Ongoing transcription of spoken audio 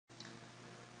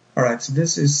Alright, so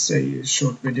this is a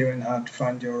short video on how to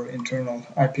find your internal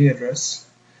IP address.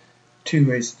 Two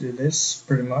ways to do this,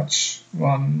 pretty much.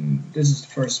 This is the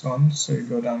first one, so you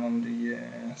go down on the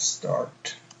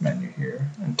start menu here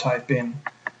and type in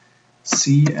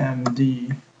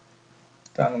CMD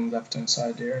down on the left hand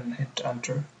side there and hit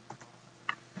enter.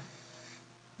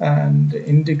 And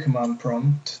in the command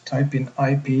prompt, type in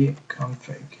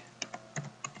ipconfig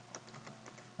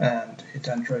and hit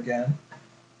enter again.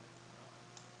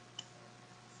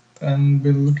 And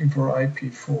we're looking for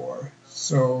IP4.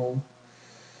 So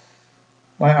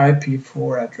my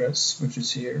IP4 address, which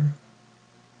is here.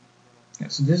 Yeah,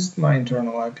 so this is my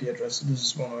internal IP address. So this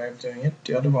is one way of doing it.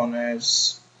 The other one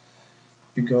is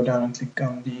you go down and click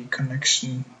on the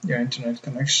connection, your internet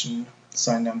connection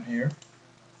sign down here.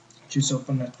 Choose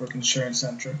Open Network and Sharing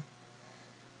Center,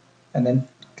 and then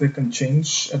click on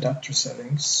Change Adapter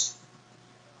Settings,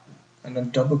 and then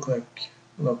double click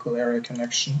Local Area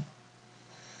Connection,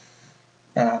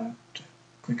 and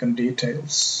click on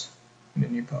Details in the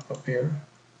new pop-up here,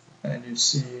 and you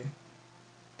see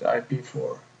the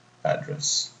IP4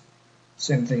 address.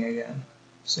 Same thing again,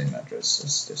 same address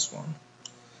as this one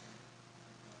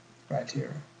right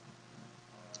here.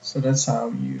 So that's how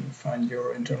you find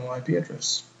your internal IP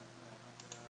address.